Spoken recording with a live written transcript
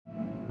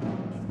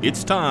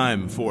It's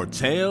time for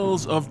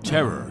Tales of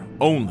Terror,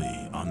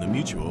 only on the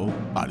Mutual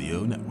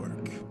Audio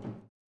Network.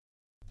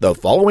 The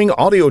following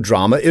audio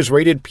drama is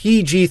rated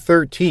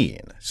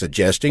PG-13,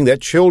 suggesting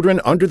that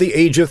children under the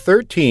age of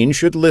 13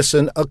 should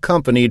listen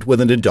accompanied with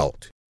an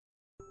adult.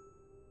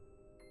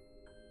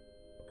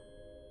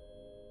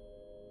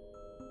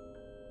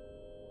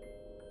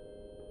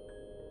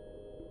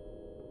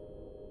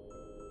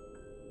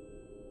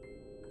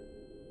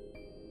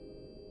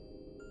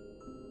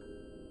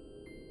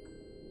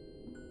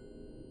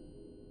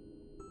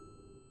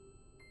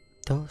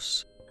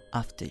 Those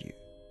after you.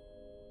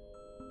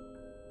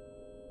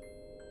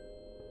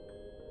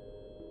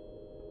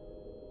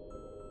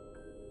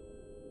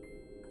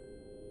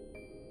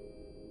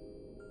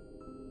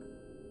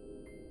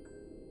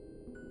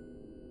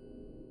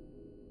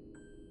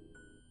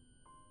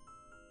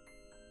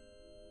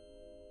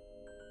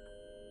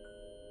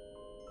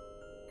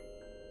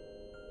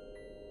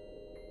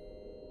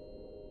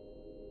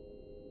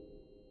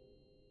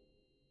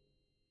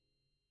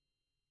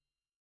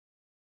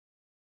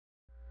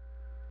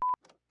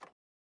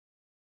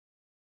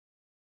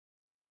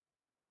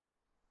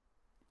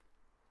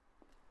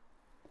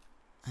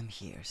 I'm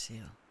here,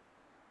 Seal.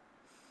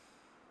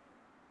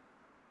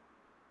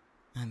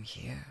 I'm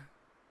here.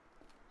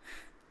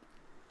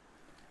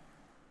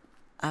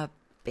 I've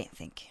been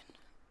thinking.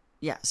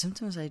 Yeah,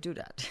 sometimes I do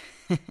that.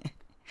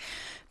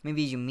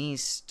 Maybe you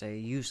missed the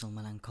usual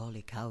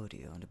melancholic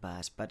audio on the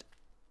bus, but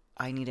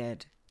I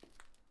needed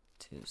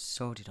to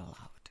sort it all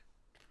out.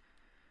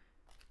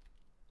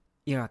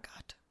 You're a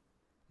god.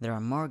 There are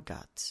more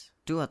gods,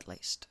 two at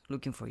least,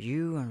 looking for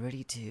you and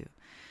ready to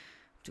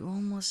do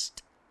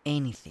almost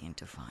anything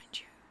to find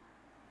you.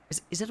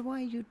 Is that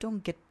why you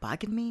don't get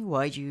back at me?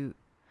 Why you...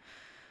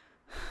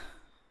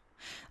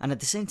 And at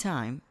the same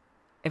time,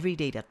 every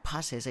day that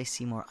passes I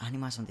see more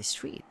animals on the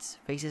streets.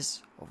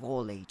 Faces of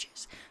all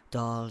ages.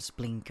 Dolls,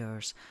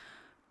 blinkers.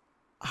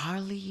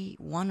 Hardly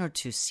one or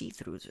two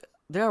see-throughs.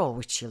 There are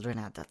always children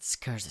and that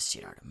scares the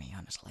shit out of me,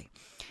 honestly.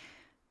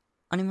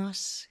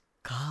 Animals,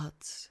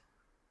 gods...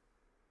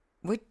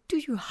 Why do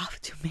you have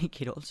to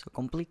make it all so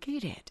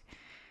complicated?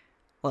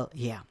 Well,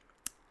 yeah.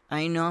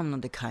 I know I'm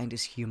not the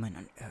kindest human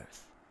on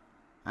earth.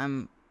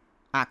 I'm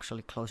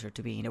actually closer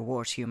to being the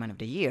worst human of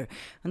the year,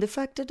 and the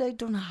fact that I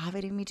don't have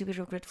it in me to be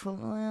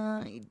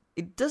regretful,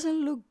 it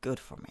doesn't look good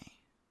for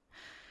me.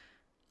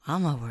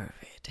 I'm aware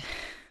of it.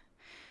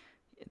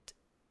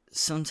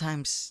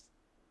 Sometimes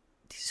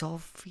this all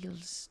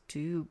feels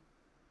too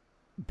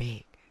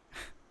big.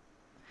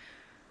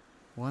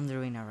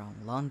 Wandering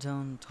around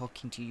London,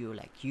 talking to you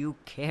like you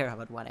care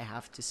about what I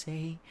have to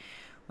say,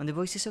 when the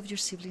voices of your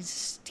siblings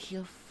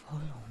still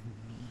follow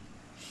me.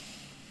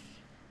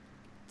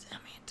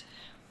 Damn it.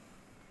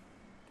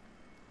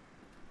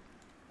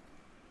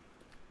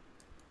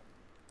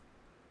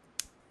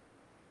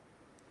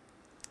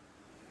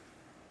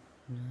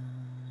 Na,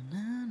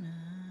 na, na,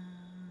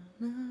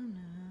 na,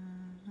 na,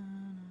 na, na.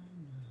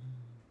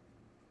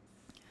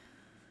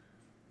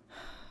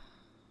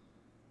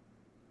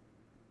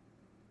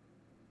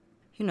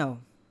 You know,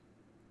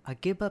 I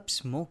gave up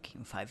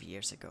smoking 5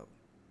 years ago.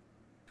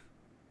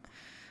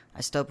 I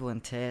stopped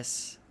when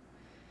Tess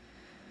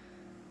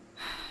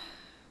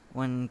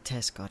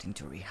got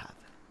into rehab.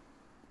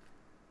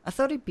 I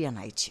thought it'd be a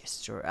nice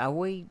gesture, a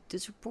way to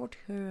support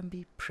her and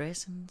be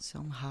present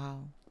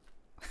somehow.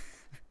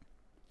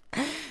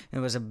 It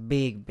was a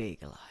big,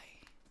 big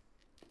lie.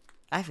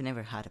 I've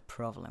never had a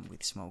problem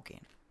with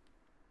smoking.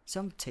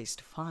 Some taste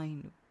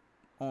fine,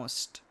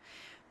 most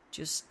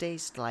just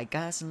taste like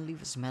gas and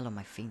leave a smell on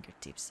my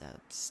fingertips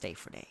that stay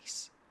for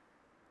days.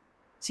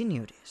 She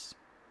knew this.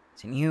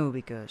 She knew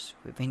because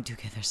we've been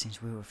together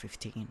since we were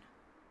 15.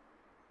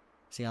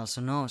 She also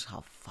knows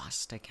how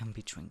fast I can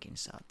be drinking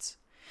shots.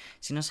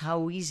 She knows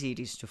how easy it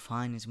is to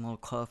find small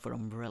colorful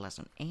umbrellas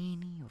on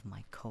any of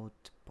my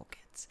coat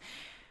pockets.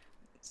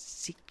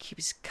 She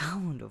keeps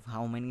count of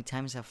how many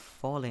times I've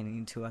fallen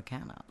into a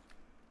canal.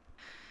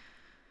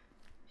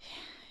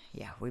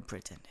 Yeah, we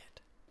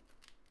pretended.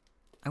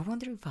 I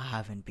wonder if I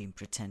haven't been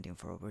pretending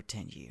for over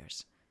 10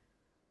 years.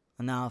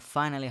 And now I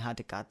finally had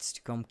the guts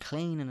to come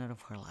clean and out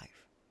of her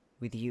life,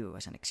 with you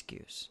as an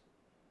excuse.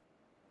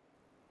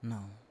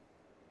 No.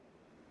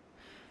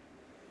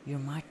 You're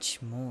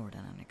much more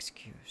than an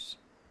excuse.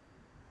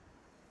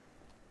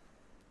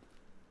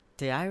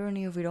 The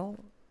irony of it all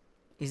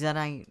is that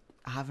I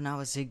have now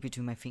a zig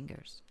between my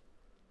fingers.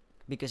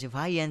 Because if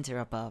I enter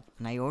a pub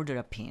and I order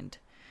a pint,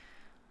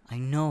 I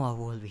know I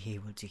will be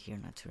able to hear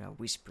Natura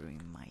whispering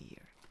in my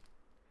ear.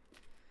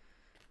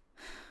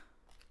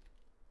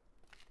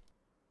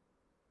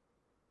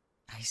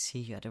 I see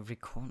you at every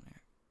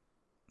corner,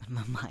 but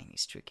my mind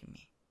is tricking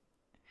me.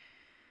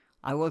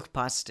 I walk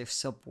past the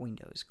shop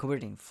windows,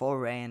 covered in for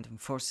rent and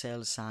for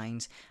sale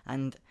signs,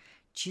 and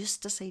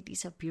just as I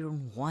disappear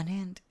on one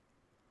end,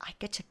 I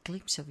catch a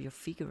glimpse of your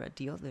figure at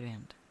the other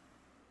end.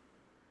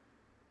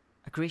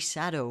 A grey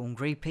shadow on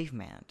grey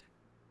pavement,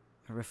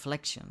 a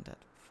reflection that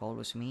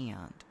follows me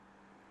and,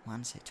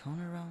 once I turn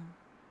around,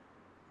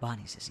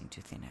 vanishes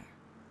into thin air.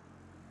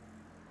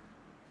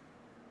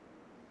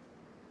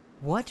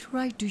 What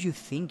right do you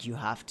think you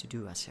have to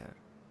do as her?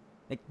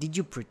 Like, did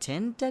you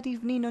pretend that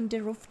evening on the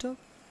rooftop?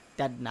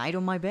 That night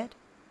on my bed?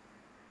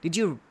 Did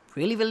you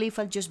really believe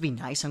I'd just be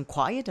nice and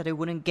quiet, that I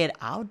wouldn't get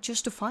out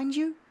just to find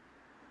you?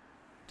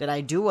 That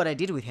I'd do what I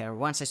did with her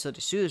once I saw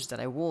the shoes,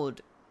 that I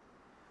would.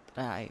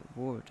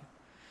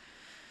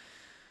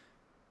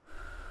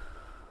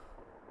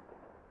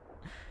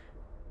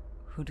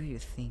 Who do you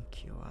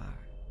think you are?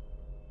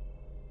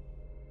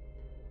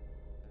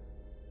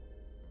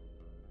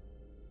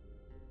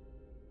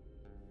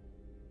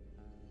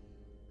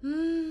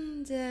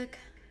 Jack,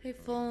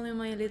 if only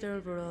my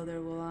little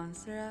brother will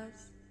answer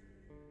us.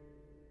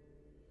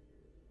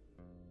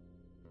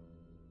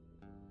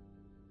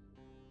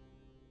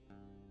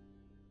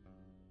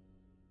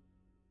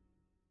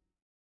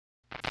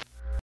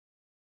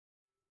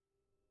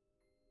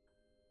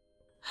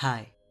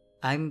 Hi,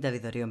 I'm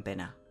David Orion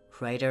Pena,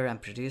 writer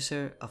and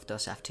producer of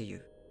Thus After You.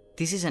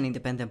 This is an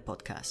independent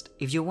podcast.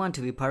 If you want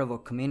to be part of our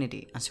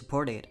community and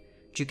support it,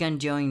 you can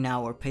join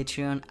now our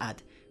Patreon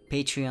at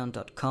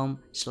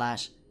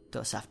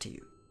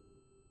patreon.com/thusafteryou.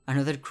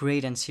 Another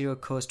great and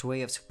zero-cost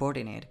way of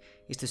supporting it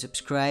is to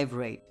subscribe,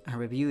 rate, and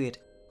review it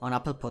on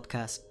Apple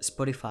Podcasts,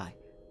 Spotify,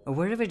 or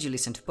wherever you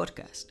listen to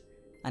podcasts,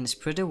 and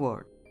spread the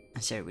word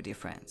and share it with your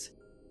friends.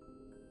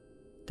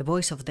 The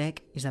voice of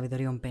Deck is David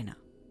Orion Pena.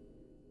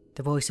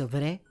 The voice of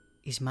Bre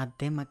is Matt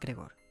D.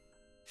 McGregor.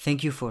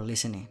 Thank you for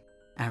listening,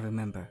 and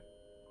remember,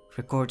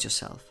 record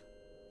yourself.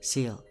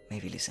 Seal may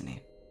be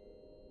listening.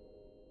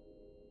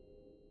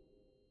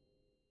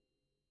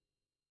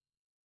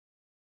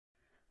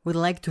 We'd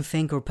like to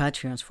thank our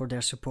Patreons for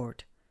their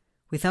support.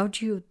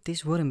 Without you,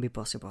 this wouldn't be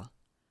possible.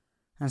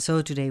 And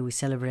so today we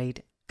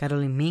celebrate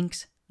Caroline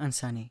Minks and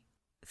Sunny.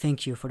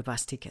 Thank you for the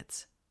past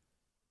tickets.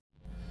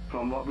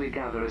 From what we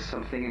gather, as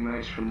something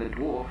emerged from the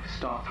dwarf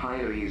star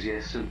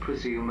Tiresias and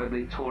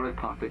presumably tore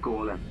apart the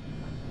golem.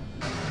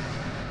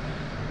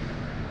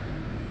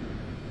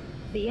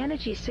 The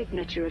energy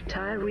signature of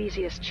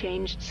Tiresias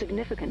changed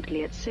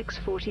significantly at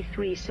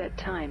 6:43 set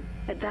time.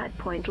 At that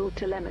point, all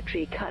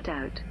telemetry cut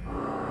out.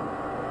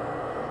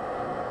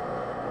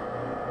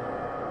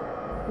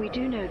 We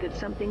do know that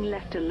something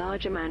left a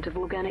large amount of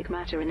organic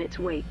matter in its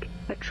wake.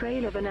 A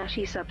trail of an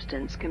ashy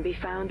substance can be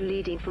found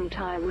leading from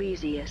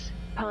Tiresias,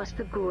 past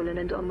the Gorlan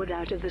and onward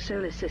out of the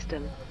solar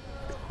system.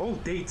 All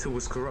data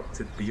was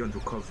corrupted beyond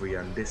recovery,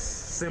 and this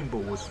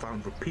symbol was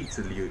found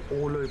repeatedly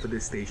all over the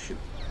station.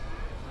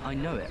 I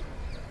know it.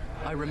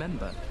 I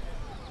remember.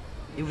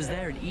 It was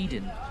there in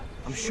Eden.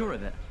 I'm sure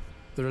of it.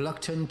 The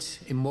reluctant,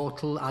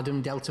 immortal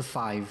Adam Delta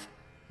 5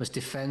 must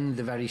defend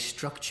the very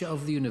structure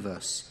of the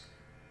universe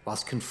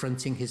whilst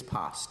confronting his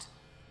past.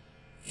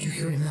 You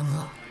can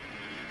remember?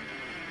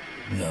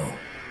 No,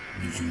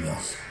 you do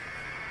not.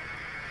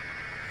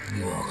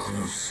 You are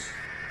close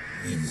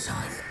in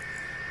time.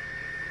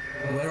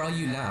 Where are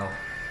you now?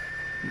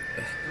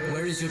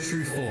 Where is your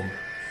true form?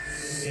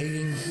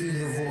 Sailing through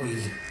the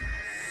void,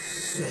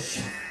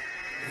 searching.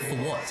 For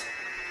what?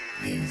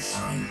 In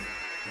time.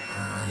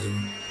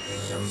 Adam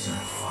Delta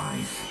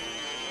 5.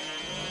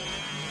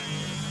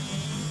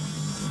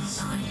 In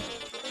time.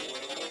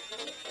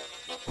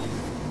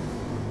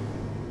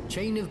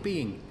 Chain of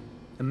Being,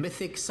 a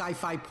mythic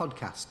sci-fi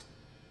podcast.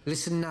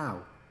 Listen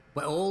now,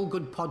 where all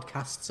good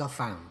podcasts are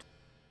found.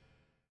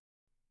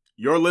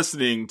 You're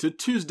listening to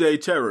Tuesday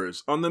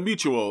Terrors on the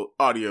Mutual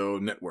Audio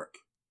Network.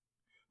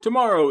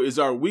 Tomorrow is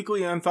our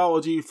weekly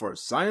anthology for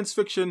science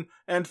fiction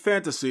and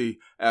fantasy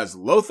as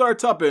Lothar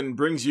Tuppen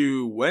brings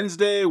you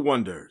Wednesday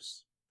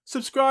Wonders.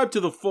 Subscribe to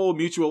the full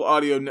Mutual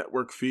Audio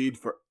Network feed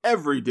for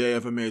every day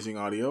of amazing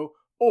audio,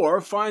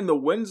 or find the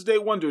Wednesday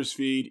Wonders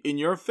feed in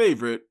your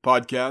favorite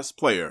podcast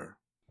player.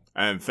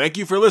 And thank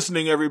you for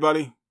listening,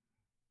 everybody.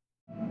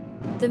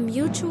 The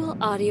Mutual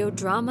Audio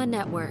Drama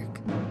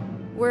Network,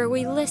 where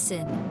we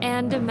listen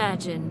and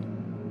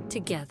imagine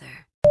together.